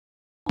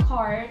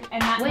card, and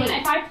that means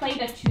if I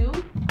played a 2,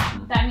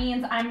 that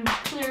means I'm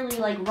clearly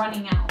like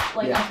running out,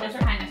 like of this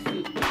kind of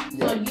suit.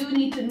 So you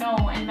need to know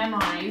and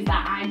memorize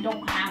that I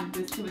don't have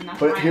this 2, and that's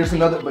But here's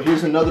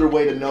another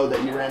way to know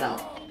that you ran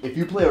out. If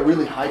you play a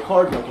really high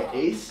card like an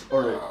ace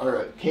or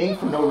a king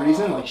for no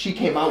reason, like she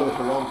came out with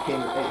her own king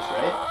or ace,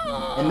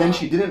 right? And then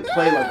she didn't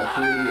play like a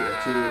 3 or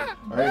a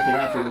 2 or anything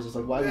afterwards. It's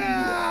like, why would you do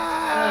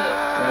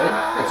that?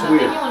 Right? It's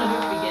weird. The thing you want to do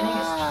at the beginning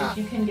is if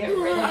you can get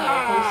rid of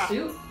that whole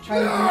suit, try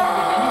to do it at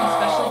the beginning,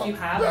 especially if you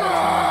have the 10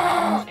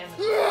 diamonds and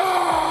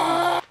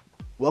the...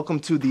 Welcome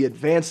to the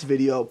advanced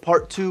video,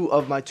 part 2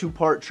 of my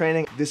 2-part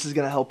training. This is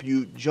gonna help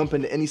you jump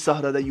into any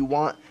sahra that you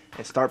want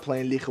and start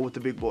playing Leekha with the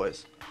big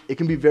boys. It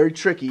can be very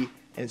tricky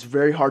and it's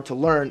very hard to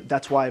learn.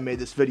 That's why I made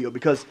this video,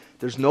 because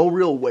there's no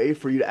real way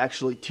for you to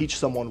actually teach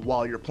someone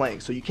while you're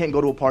playing. So you can't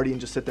go to a party and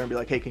just sit there and be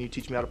like, hey, can you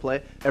teach me how to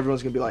play?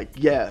 Everyone's gonna be like,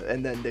 yeah,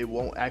 and then they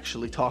won't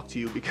actually talk to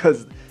you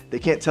because they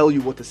can't tell you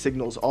what the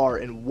signals are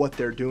and what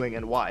they're doing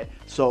and why.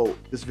 So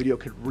this video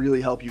could really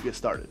help you get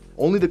started.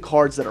 Only the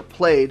cards that are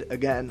played,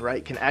 again,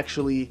 right, can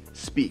actually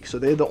speak. So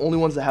they're the only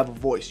ones that have a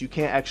voice. You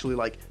can't actually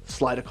like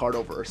slide a card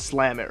over or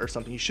slam it or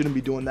something. You shouldn't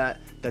be doing that.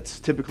 That's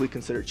typically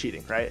considered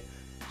cheating, right?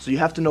 So you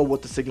have to know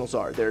what the signals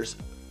are. There's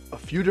a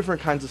few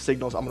different kinds of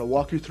signals. I'm gonna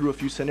walk you through a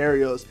few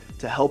scenarios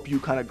to help you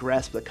kind of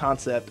grasp the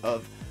concept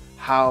of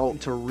how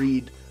to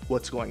read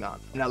what's going on.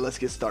 Now let's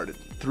get started.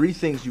 3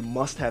 things you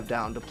must have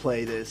down to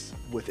play this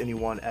with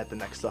anyone at the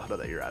next sahra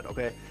that you're at,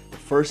 okay? The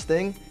first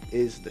thing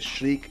is the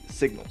shriek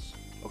signals,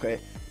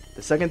 okay?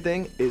 The second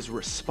thing is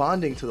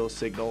responding to those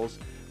signals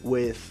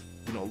with,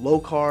 you know, low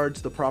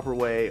cards the proper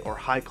way or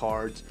high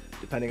cards,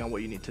 depending on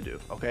what you need to do,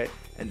 okay?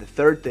 And the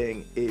third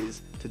thing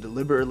is to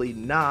deliberately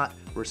not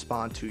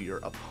respond to your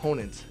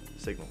opponent's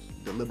signals.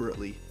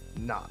 Deliberately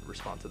not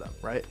respond to them,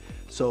 right?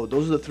 So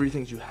those are the 3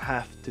 things you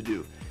have to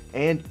do.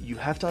 And you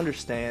have to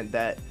understand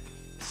that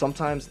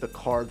sometimes the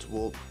cards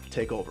will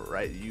take over,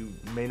 right? You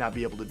may not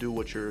be able to do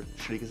what your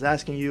shriek is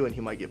asking you and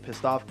he might get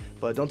pissed off,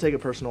 but don't take it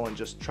personal and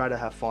just try to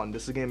have fun.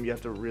 This is a game you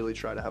have to really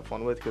try to have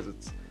fun with because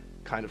it's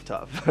kind of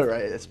tough,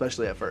 right?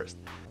 Especially at first.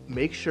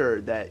 Make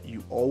sure that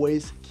you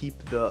always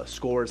keep the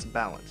scores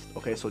balanced,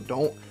 okay? So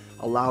don't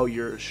allow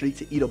your shriek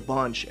to eat a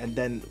bunch and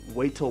then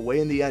wait till way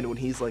in the end when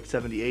he's like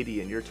 70,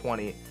 80 and you're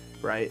 20,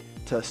 right?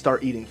 To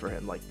start eating for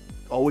him. Like,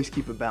 always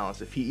keep it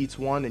balanced. If he eats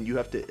one and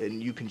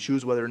you can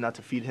choose whether or not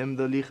to feed him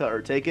the Leekha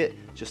or take it,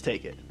 just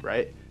take it,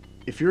 right?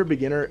 If you're a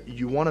beginner,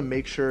 you want to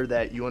make sure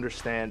that you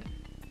understand,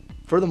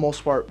 for the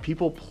most part,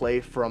 people play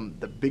from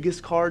the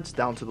biggest cards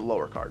down to the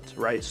lower cards,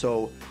 right?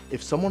 So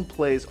if someone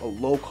plays a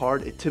low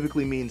card, it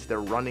typically means they're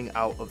running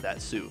out of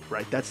that suit,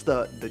 right? That's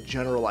the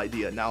general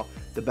idea. Now,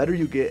 the better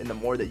you get and the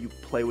more that you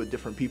play with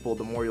different people,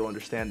 the more you'll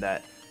understand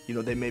that, you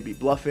know, they may be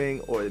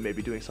bluffing or they may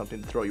be doing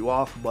something to throw you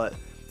off, but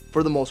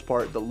for the most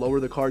part, the lower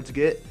the cards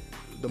get,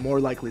 the more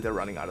likely they're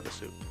running out of the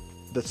suit.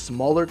 The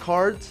smaller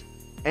cards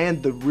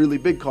and the really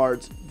big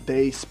cards,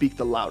 they speak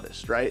the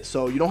loudest, right?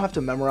 So you don't have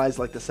to memorize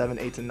like the 7,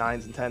 8s, and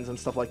 9s and 10s and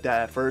stuff like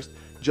that at first.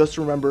 Just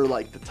remember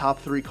like the top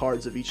 3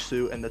 cards of each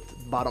suit and the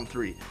bottom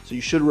 3. So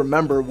you should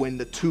remember when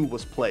the 2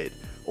 was played,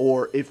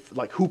 or if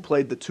like who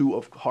played the 2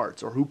 of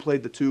hearts or who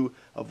played the 2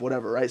 of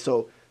whatever, right?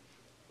 So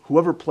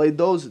whoever played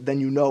those,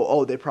 then you know,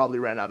 oh, they probably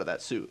ran out of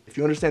that suit. If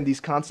you understand these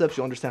concepts,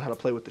 you'll understand how to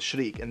play with the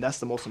shriek, and that's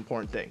the most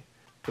important thing.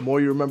 The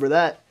more you remember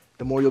that,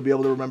 the more you'll be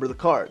able to remember the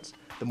cards.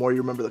 The more you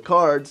remember the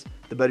cards,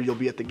 the better you'll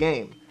be at the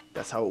game.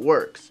 That's how it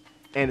works.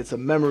 And it's a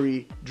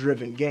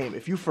memory-driven game.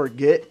 If you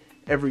forget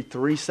every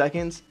 3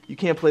 seconds, you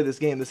can't play this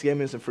game. This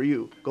game isn't for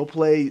you. Go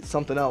play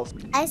something else.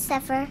 I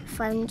suffer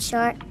from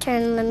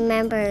short-term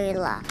memory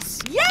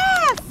loss.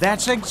 Yes!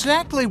 That's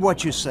exactly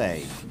what you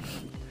say.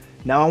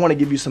 Now I want to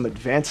give you some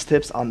advanced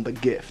tips on the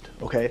gift,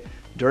 okay?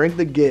 During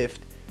the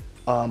gift,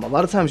 a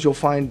lot of times you'll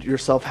find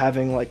yourself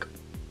having like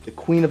the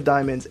queen of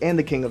diamonds and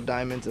the king of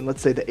diamonds, and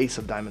let's say the ace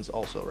of diamonds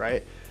also,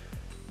 right?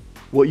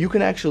 What you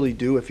can actually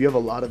do if you have a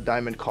lot of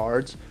diamond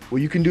cards,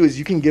 what you can do is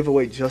you can give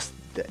away just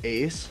the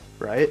ace,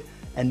 right?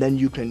 And then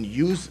you can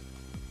use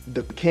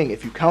the king.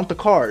 If you count the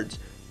cards,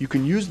 you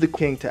can use the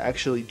king to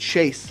actually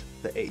chase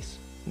the ace.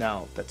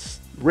 Now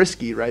that's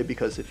risky, right?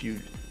 Because if you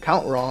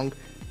count wrong,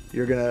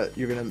 you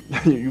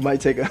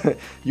might take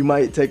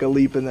a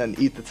leap and then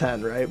eat the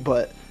 10, right?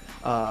 But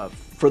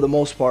for the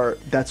most part,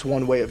 that's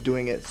one way of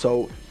doing it.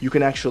 So you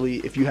can actually,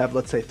 if you have,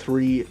 let's say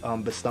 3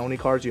 Bastoni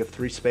cards, you have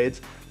 3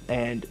 spades,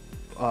 and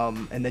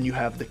then you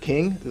have the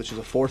king, which is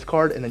a 4th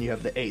card, and then you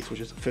have the ace,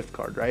 which is a 5th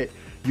card, right?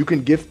 You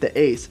can gift the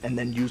ace and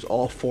then use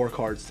all 4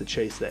 cards to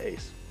chase the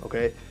ace,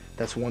 okay?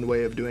 That's one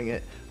way of doing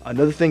it.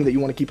 Another thing that you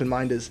want to keep in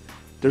mind is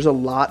there's a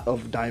lot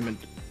of diamond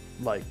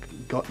like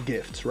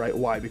gifts, right?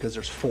 Why? Because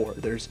there's 4.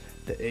 There's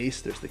the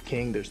ace, there's the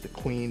king, there's the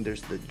queen,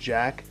 there's the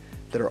jack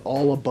that are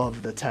all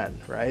above the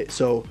 10, right?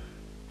 So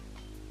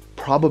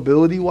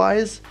probability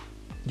wise,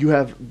 you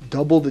have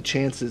double the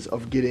chances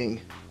of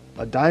getting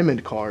a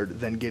diamond card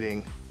than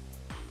getting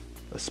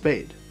a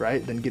spade,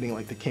 right? Than getting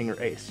like the king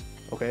or ace,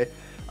 okay?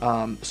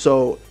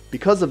 So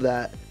because of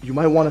that, you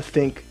might want to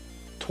think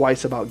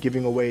twice about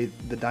giving away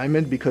the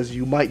diamond because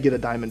you might get a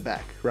diamond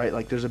back, right?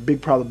 Like there's a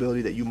big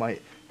probability that you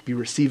might be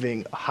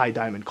receiving a high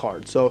diamond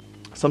card. So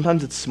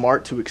sometimes it's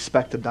smart to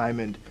expect a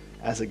diamond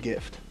as a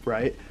gift,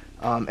 right?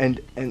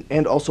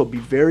 And also be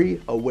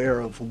very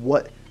aware of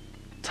what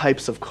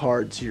types of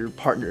cards your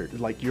partner,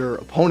 like your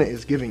opponent,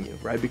 is giving you,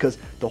 right? Because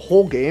the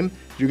whole game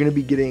you're going to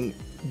be getting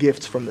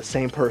gifts from the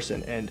same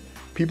person, and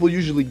people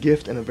usually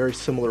gift in a very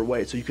similar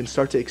way, so you can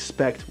start to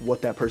expect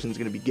what that person is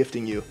going to be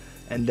gifting you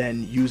and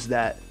then use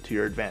that to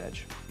your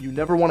advantage. You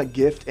never want to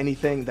gift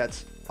anything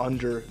that's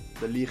under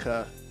the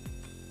Leekha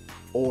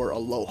or a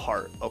low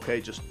heart,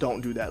 okay? Just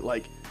don't do that.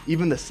 Like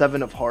even the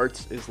 7 of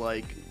hearts is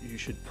like, you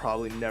should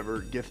probably never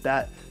gift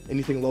that.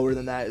 Anything lower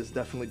than that is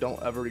definitely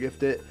don't ever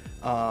gift it.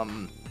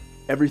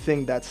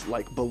 Everything that's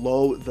like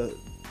below the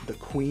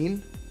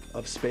queen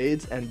of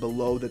spades and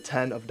below the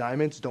 10 of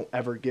diamonds, don't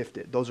ever gift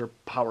it. Those are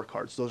power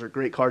cards. Those are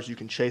great cards. You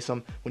can chase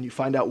them. When you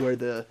find out where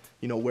the,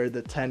 you know, where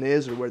the 10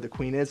 is or where the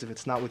queen is, if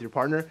it's not with your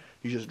partner,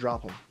 you just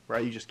drop them,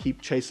 right? You just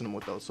keep chasing them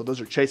with those. So those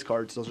are chase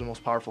cards. Those are the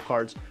most powerful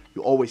cards.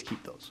 You always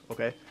keep those,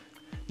 okay?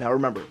 Now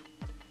remember,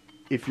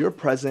 if your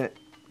present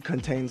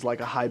contains like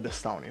a high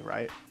Bastoni,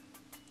 right?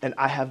 And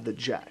I have the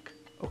jack,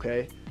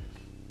 okay?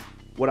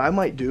 What I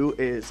might do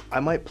is I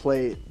might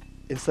play,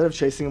 instead of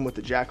chasing him with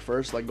the jack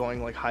first, like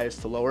going like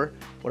highest to lower,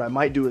 what I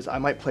might do is I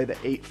might play the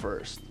 8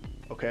 first,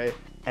 okay?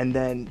 And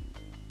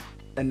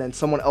then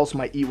someone else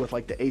might eat with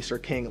like the ace or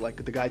king,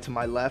 like the guy to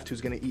my left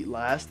who's gonna eat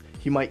last,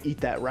 he might eat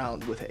that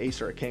round with an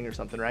ace or a king or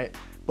something, right?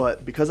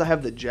 But because I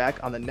have the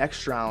jack on the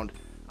next round,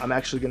 I'm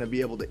actually gonna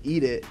be able to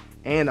eat it,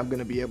 and I'm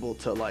gonna be able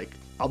to like,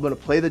 I'm gonna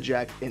play the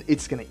jack and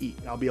it's gonna eat,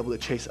 and I'll be able to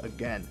chase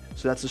again.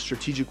 So that's a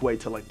strategic way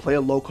to like play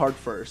a low card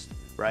first,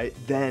 right?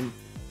 Then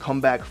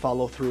come back,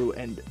 follow through,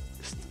 and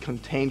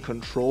contain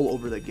control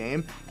over the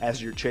game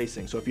as you're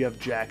chasing. So if you have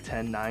jack,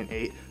 10, 9,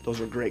 8, those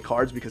are great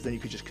cards because then you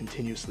could just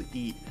continuously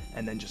eat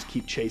and then just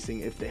keep chasing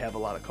if they have a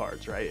lot of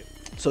cards, right?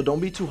 So don't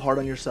be too hard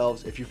on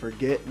yourselves if you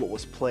forget what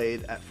was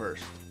played at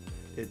first.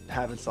 It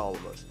happens to all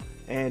of us.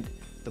 And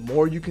the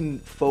more you can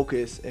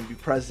focus and be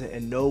present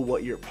and know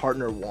what your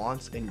partner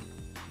wants, and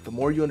the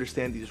more you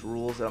understand these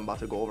rules that I'm about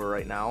to go over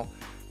right now,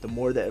 the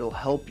more that it'll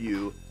help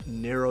you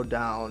narrow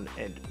down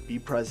and be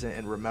present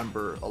and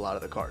remember a lot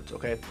of the cards,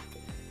 okay?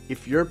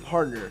 If your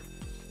partner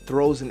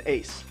throws an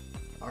ace,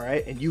 all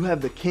right, and you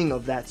have the king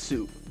of that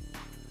suit,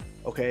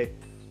 okay,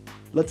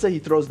 let's say he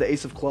throws the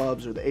ace of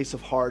clubs or the ace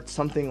of hearts,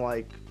 something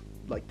like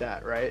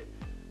that, right,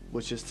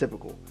 which is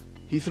typical.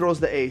 He throws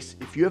the ace.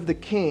 If you have the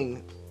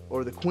king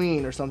or the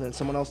queen or something, and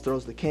someone else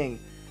throws the king,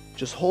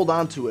 just hold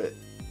on to it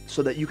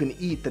so that you can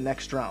eat the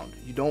next round.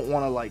 You don't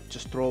want to like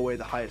just throw away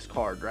the highest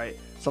card, right?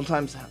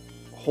 Sometimes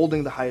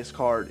holding the highest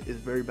card is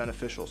very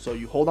beneficial. So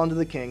you hold on to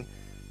the king,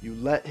 you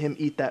let him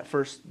eat that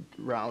first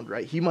round,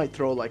 right? He might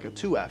throw like a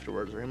 2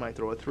 afterwards, or he might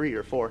throw a 3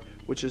 or 4,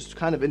 which is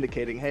kind of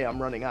indicating, hey,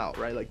 I'm running out,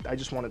 right? Like I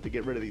just wanted to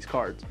get rid of these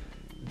cards.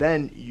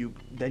 Then you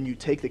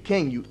take the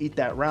king, you eat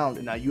that round,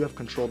 and now you have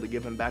control to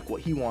give him back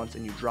what he wants,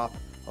 and you drop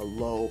a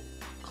low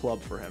club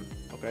for him,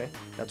 okay?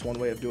 That's one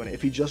way of doing it.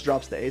 If he just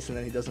drops the ace and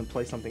then he doesn't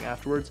play something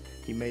afterwards,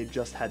 he may have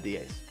just had the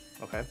ace,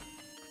 okay?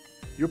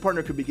 Your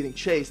partner could be getting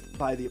chased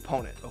by the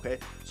opponent, okay?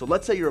 So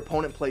let's say your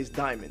opponent plays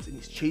diamonds and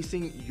he's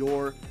chasing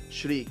your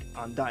shriek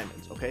on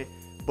diamonds, okay?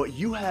 But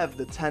you have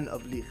the 10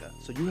 of Leekha,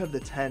 so you have the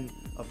 10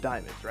 of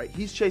diamonds, right?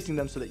 He's chasing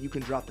them so that you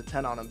can drop the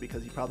 10 on him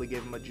because he probably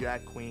gave him a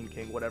jack, queen,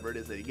 king, whatever it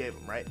is that he gave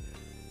him, right?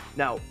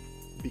 Now,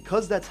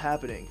 because that's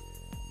happening,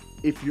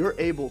 if you're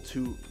able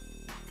to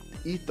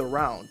eat the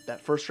round, that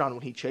first round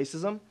when he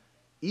chases him,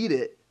 eat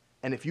it,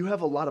 and if you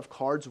have a lot of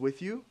cards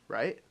with you,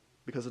 right,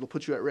 because it'll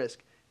put you at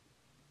risk,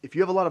 if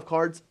you have a lot of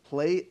cards,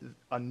 play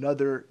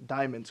another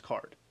diamonds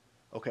card,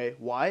 okay?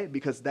 Why?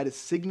 Because that is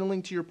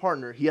signaling to your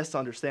partner. He has to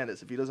understand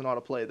this. If he doesn't know how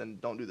to play, then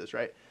don't do this,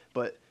 right?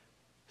 But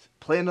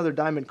play another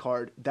diamond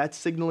card. That's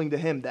signaling to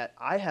him that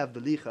I have the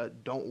Leekha.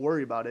 Don't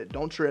worry about it.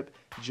 Don't trip.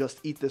 Just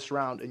eat this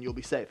round and you'll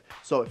be safe.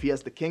 So if he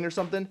has the king or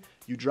something,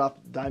 you drop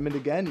diamond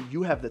again.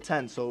 You have the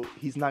 10, so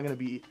he's not gonna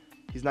be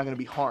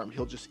harmed.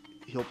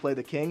 He'll play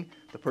the king.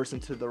 The person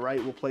to the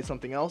right will play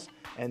something else,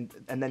 and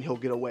then he'll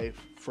get away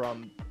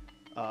from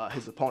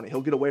his opponent.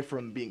 He'll get away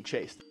from being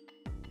chased.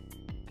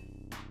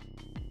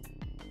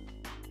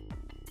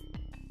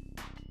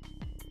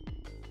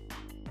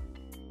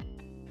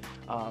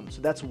 So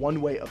that's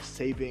one way of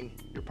saving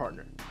your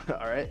partner.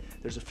 All right,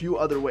 there's a few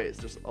other ways.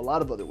 There's a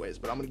lot of other ways,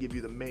 but I'm gonna give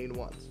you the main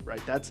ones,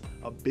 right? That's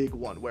a big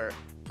one where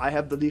I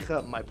have the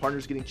Leekha, my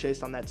partner's getting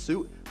chased on that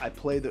suit, I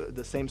play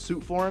the same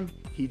suit for him,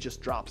 he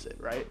just drops it,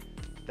 right?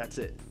 That's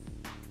it.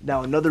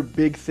 Now another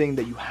big thing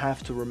that you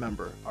have to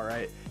remember, all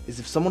right, is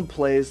if someone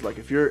plays, like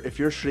if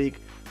your shriek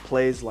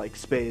plays like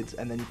spades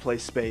and then you play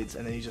spades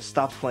and then he just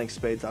stops playing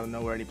spades out of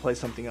nowhere and he plays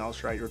something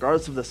else, right?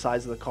 Regardless of the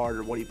size of the card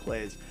or what he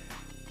plays,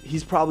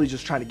 he's probably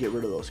just trying to get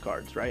rid of those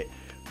cards, right?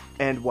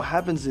 And what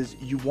happens is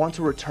you want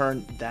to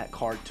return that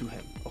card to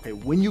him, okay?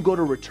 When you go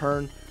to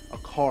return a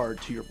card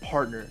to your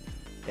partner,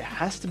 it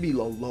has to be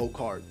a low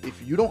card.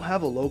 If you don't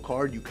have a low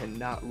card, you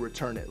cannot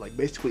return it. Like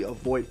basically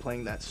avoid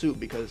playing that suit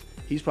because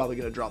he's probably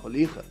gonna drop a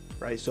Leekha,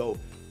 right? So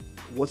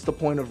what's the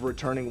point of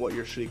returning what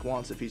your shriek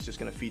wants if he's just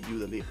gonna feed you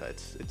the Leekha?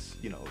 It's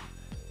you know,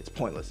 it's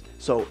pointless.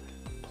 So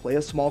play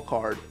a small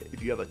card.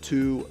 If you have a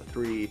 2, a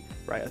 3,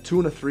 right? A 2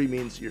 and a 3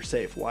 means you're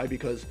safe. Why?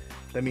 Because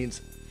that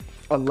means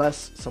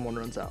unless someone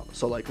runs out.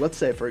 So like, let's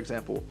say for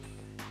example,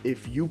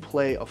 if you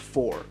play a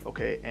 4,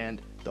 okay,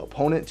 and the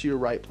opponent to your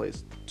right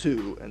plays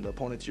 2 and the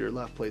opponent to your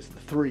left plays the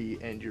 3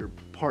 and your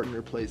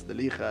partner plays the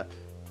Leekha,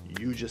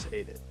 you just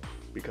ate it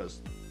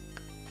because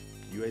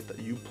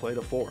you played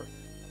a 4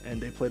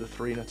 and they played a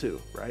 3 and a 2,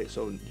 right?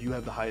 So you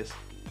have the highest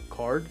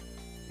card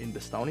in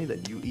Bastoni,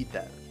 then you eat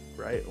that,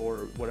 right?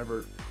 Or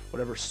whatever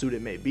suit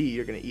it may be,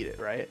 you're gonna eat it,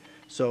 right?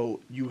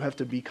 So you have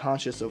to be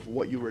conscious of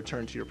what you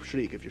return to your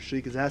shriek. If your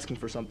shriek is asking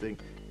for something,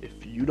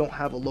 if you don't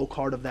have a low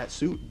card of that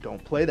suit,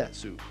 don't play that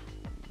suit.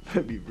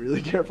 Be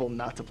really careful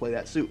not to play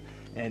that suit.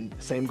 And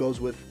same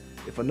goes with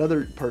if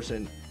another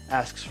person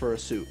asks for a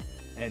suit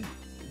and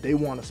they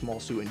want a small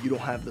suit and you don't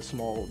have the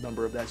small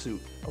number of that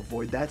suit,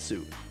 avoid that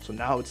suit. So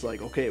now it's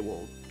like, okay,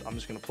 well, I'm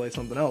just gonna play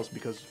something else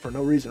because for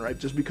no reason, right?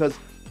 Just because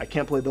I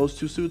can't play those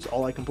 2 suits,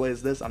 all I can play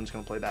is this, I'm just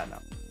gonna play that now.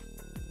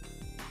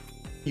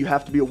 You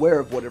have to be aware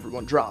of what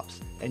everyone drops,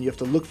 and you have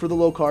to look for the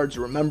low cards,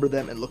 remember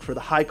them, and look for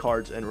the high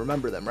cards and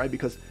remember them, right?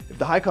 Because if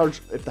the high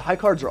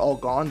cards are all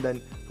gone,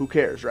 then who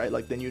cares, right?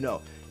 Like, then you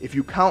know. If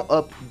you count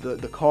up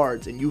the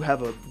cards and you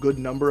have a good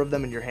number of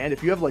them in your hand,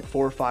 if you have like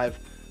 4 or 5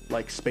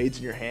 like spades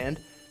in your hand,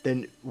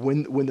 then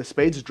when the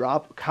spades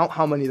drop, count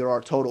how many there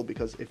are total,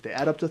 because if they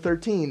add up to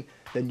 13,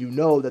 then you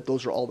know that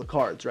those are all the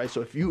cards, right?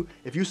 So if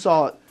you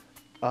saw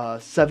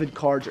 7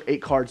 cards or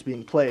 8 cards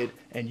being played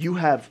and you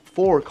have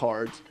 4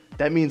 cards,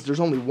 that means there's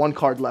only 1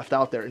 card left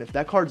out there. And if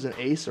that card's an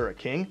ace or a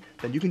king,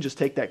 then you can just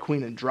take that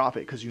queen and drop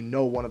it because you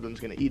know one of them's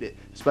gonna eat it,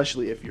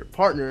 especially if your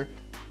partner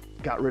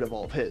got rid of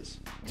all of his.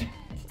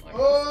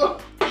 Oh.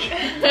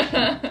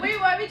 Wait,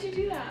 why would you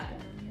do that?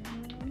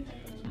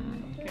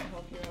 Can't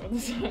help you out with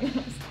this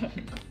one.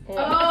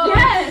 Oh,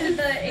 yes!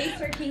 The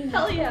ace or king.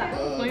 Hell yeah.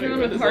 Playing around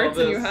with hearts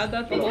and you had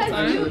that the whole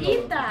time? Because you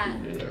eat that.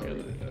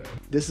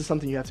 This is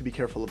something you have to be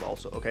careful of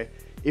also, okay?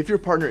 If your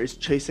partner is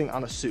chasing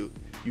on a suit,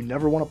 you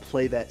never want to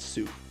play that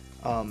suit.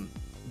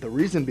 The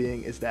reason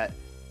being is that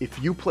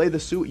if you play the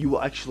suit, you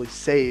will actually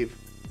save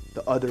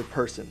the other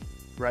person,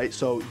 right?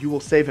 So you will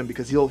save him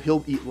because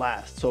he'll eat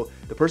last. So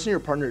the person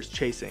your partner is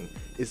chasing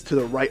is to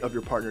the right of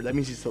your partner. That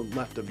means he's to the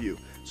left of you.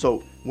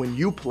 So when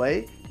you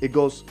play, it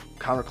goes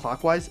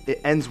counterclockwise. It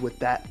ends with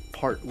that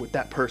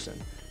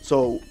person.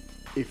 So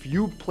if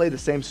you play the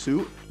same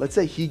suit, let's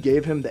say he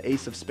gave him the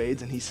ace of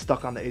spades and he's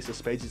stuck on the ace of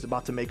spades. He's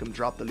about to make him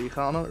drop the Leekha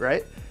on him,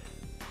 right?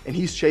 And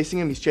he's chasing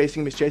him,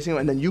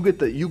 and then you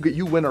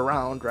win a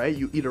round, right?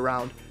 You eat a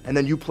round, and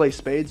then you play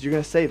spades. You're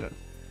gonna save him.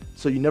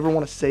 So you never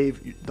want to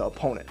save the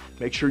opponent.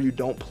 Make sure you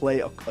don't play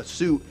a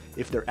suit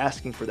if they're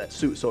asking for that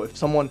suit. So if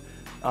someone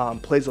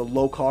plays a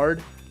low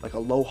card, like a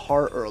low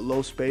heart or a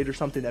low spade or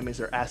something, that means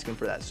they're asking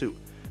for that suit.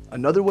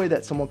 Another way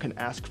that someone can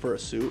ask for a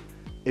suit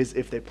is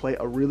if they play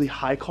a really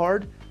high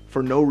card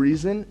for no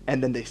reason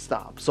and then they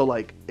stop. So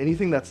like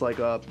anything that's like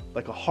a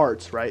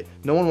hearts, right?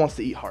 No one wants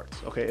to eat hearts,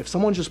 okay? If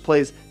someone just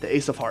plays the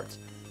ace of hearts,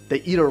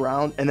 they eat a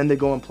round and then they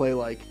go and play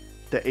like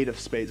the 8 of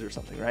spades or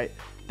something, right?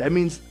 That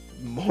means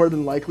more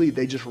than likely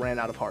they just ran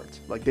out of hearts.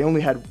 Like they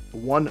only had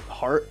 1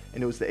 heart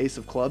and it was the ace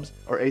of clubs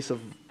or ace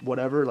of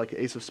whatever, like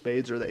ace of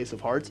spades or the ace of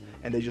hearts,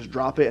 and they just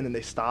drop it and then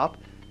they stop.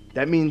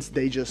 That means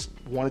they just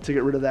wanted to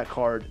get rid of that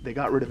card. They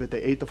got rid of it,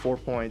 they ate the 4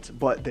 points,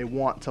 but they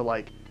want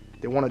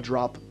to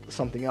drop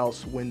something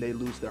else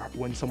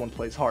when someone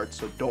plays hearts.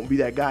 So don't be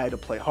that guy to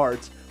play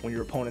hearts when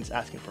your opponent's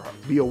asking for hearts.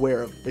 Be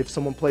aware of if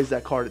someone plays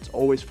that card, it's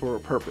always for a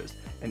purpose,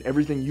 and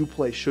everything you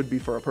play should be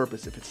for a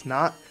purpose. If it's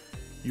not,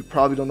 you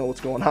probably don't know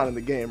what's going on in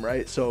the game,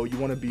 right? So you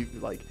want to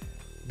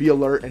be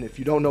alert, and if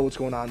you don't know what's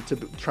going on,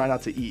 try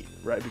not to eat,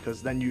 right?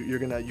 Because then you're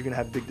gonna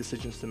have big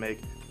decisions to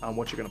make on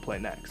what you're gonna play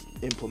next.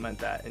 Implement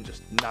that and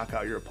just knock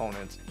out your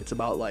opponents. It's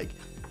about like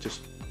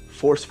just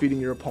force feeding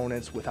your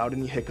opponents without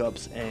any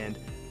hiccups and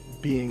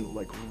being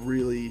like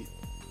really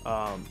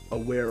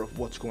aware of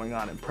what's going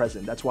on and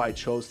present. That's why I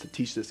chose to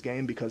teach this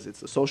game, because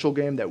it's a social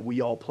game that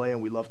we all play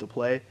and we love to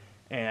play,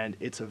 and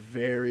it's a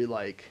very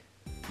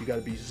you got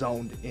to be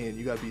zoned in.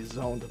 You got to be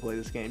zoned to play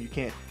this game. You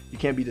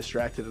can't be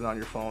distracted and on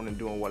your phone and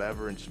doing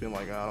whatever and just being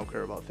like, oh, I don't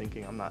care about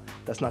thinking.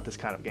 That's not this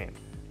kind of game.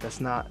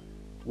 That's not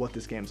what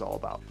this game's all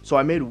about. So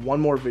I made one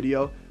more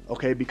video,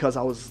 okay, because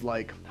I was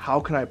like, how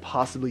can I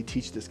possibly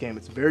teach this game?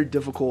 It's very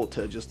difficult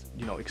to just,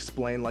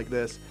 explain like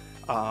this.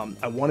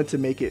 I wanted to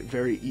make it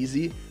very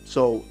easy.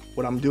 So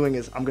what I'm doing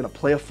is I'm going to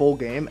play a full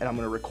game and I'm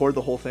going to record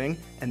the whole thing,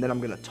 and then I'm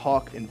going to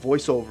talk and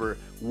voice over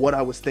what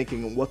I was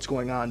thinking and what's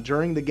going on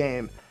during the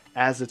game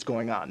as it's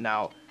going on.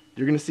 Now,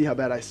 you're going to see how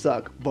bad I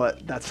suck,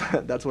 but that's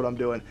what I'm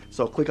doing.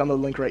 So click on the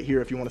link right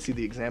here if you want to see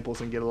the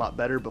examples and get a lot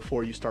better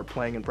before you start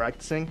playing and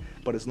practicing.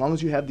 But as long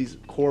as you have these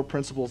core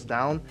principles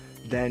down,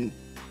 then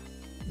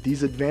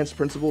these advanced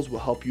principles will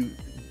help you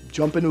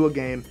jump into a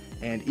game,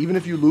 and even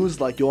if you lose,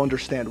 you'll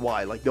understand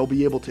why. They'll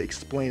be able to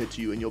explain it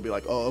to you and you'll be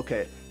like, oh,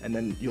 okay, and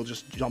then you'll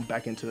just jump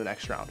back into the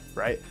next round,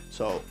 right?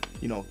 So,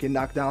 get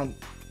knocked down,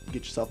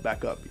 get yourself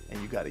back up,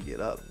 and you got to get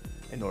up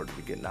in order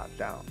to get knocked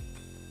down.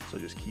 So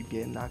just keep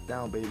getting knocked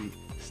down, baby.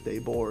 Stay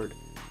bored.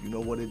 You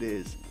know what it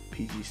is.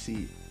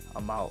 PGC,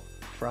 I'm out.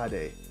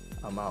 Friday,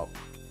 I'm out.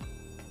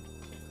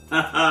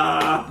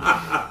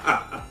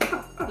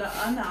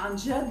 لا أنا عن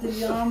جد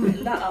اليوم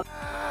لا